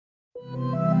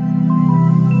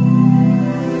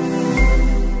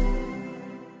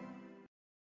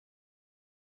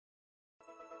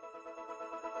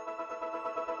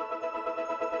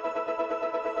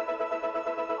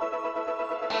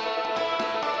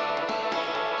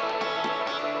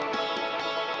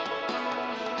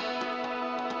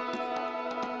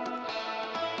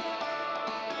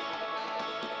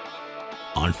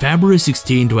On February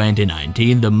 16,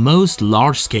 2019, the most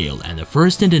large-scale and the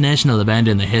first international event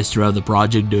in the history of the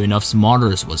project Duyunov's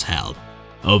Motors was held.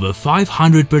 Over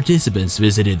 500 participants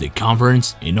visited the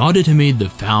conference in order to meet the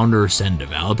founders and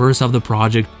developers of the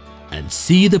project and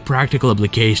see the practical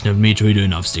application of Dmitriy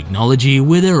Duyunov's technology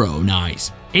with their own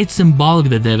eyes. It's symbolic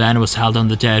that the event was held on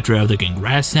the territory of the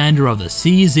Congress Center of the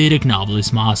CZ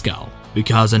Technopolis, Moscow,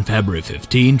 because on February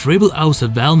 15,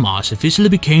 SovElMash officially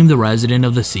became the resident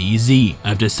of the CZ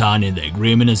after signing the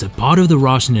agreement as a part of the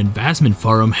Russian investment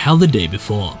forum held the day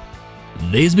before.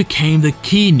 This became the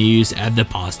key news at the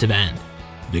past event.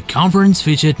 The conference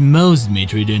featured most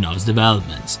Dmitriy Duyunov's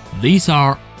developments. These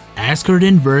are Escort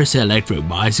inverse electric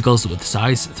bicycles with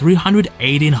size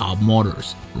 318 hub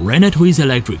motors, Renault Twiz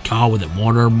electric car with a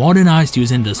motor modernized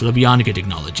using the Slavyanka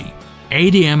technology,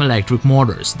 ADM electric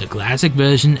motors, the classic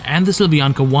version and the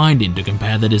Slavyanka winding to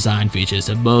compare the design features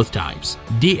of both types,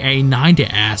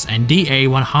 DA90S and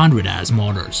DA100S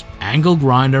motors, angle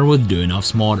grinder with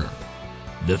Duyunov's motor.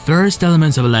 The first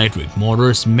elements of electric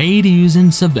motors made using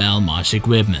SovElMash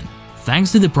equipment.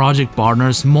 Thanks to the project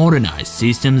partners' modernized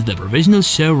systems, the provisional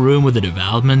showroom with the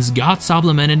developments got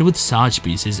supplemented with such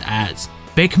pieces as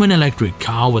Pikmin electric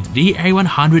car with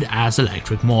DA100S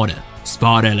electric motor,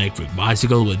 Sparta electric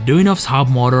bicycle with Duyunov's hub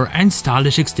motor and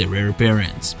stylish exterior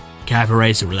appearance, Cafe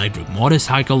Racer electric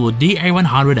motorcycle with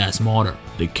DA100S motor.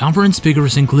 The conference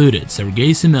speakers included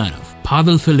Sergei Semenov,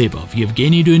 Pavel Filipov,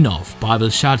 Yevgeny Duyunov, Pavel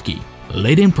Shatky,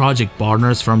 leading project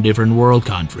partners from different world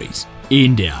countries: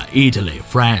 India, Italy,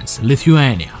 France,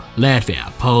 Lithuania,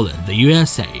 Latvia, Poland, the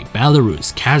USA,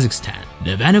 Belarus, Kazakhstan.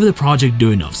 The event of the project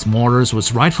Duyunov's Motors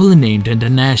was rightfully named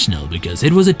international because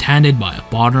it was attended by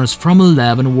partners from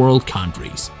 11 world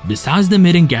countries. Besides, the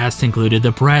meeting guests included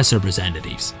the press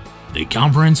representatives. The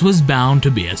conference was bound to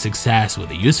be a success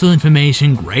with useful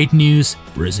information, great news,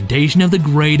 presentation of the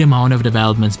great amount of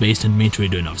developments based on Dmitriy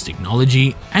Duyunov's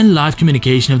technology, and live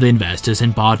communication of the investors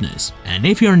and partners. And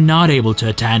if you're not able to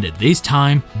attend it this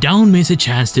time, don't miss a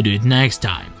chance to do it next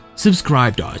time.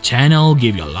 Subscribe to our channel,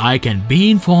 give your like, and be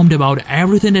informed about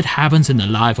everything that happens in the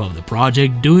life of the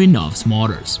project Duyunov's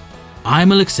Motors.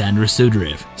 I'm Alexander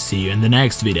Sudarev. See you in the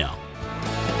next video.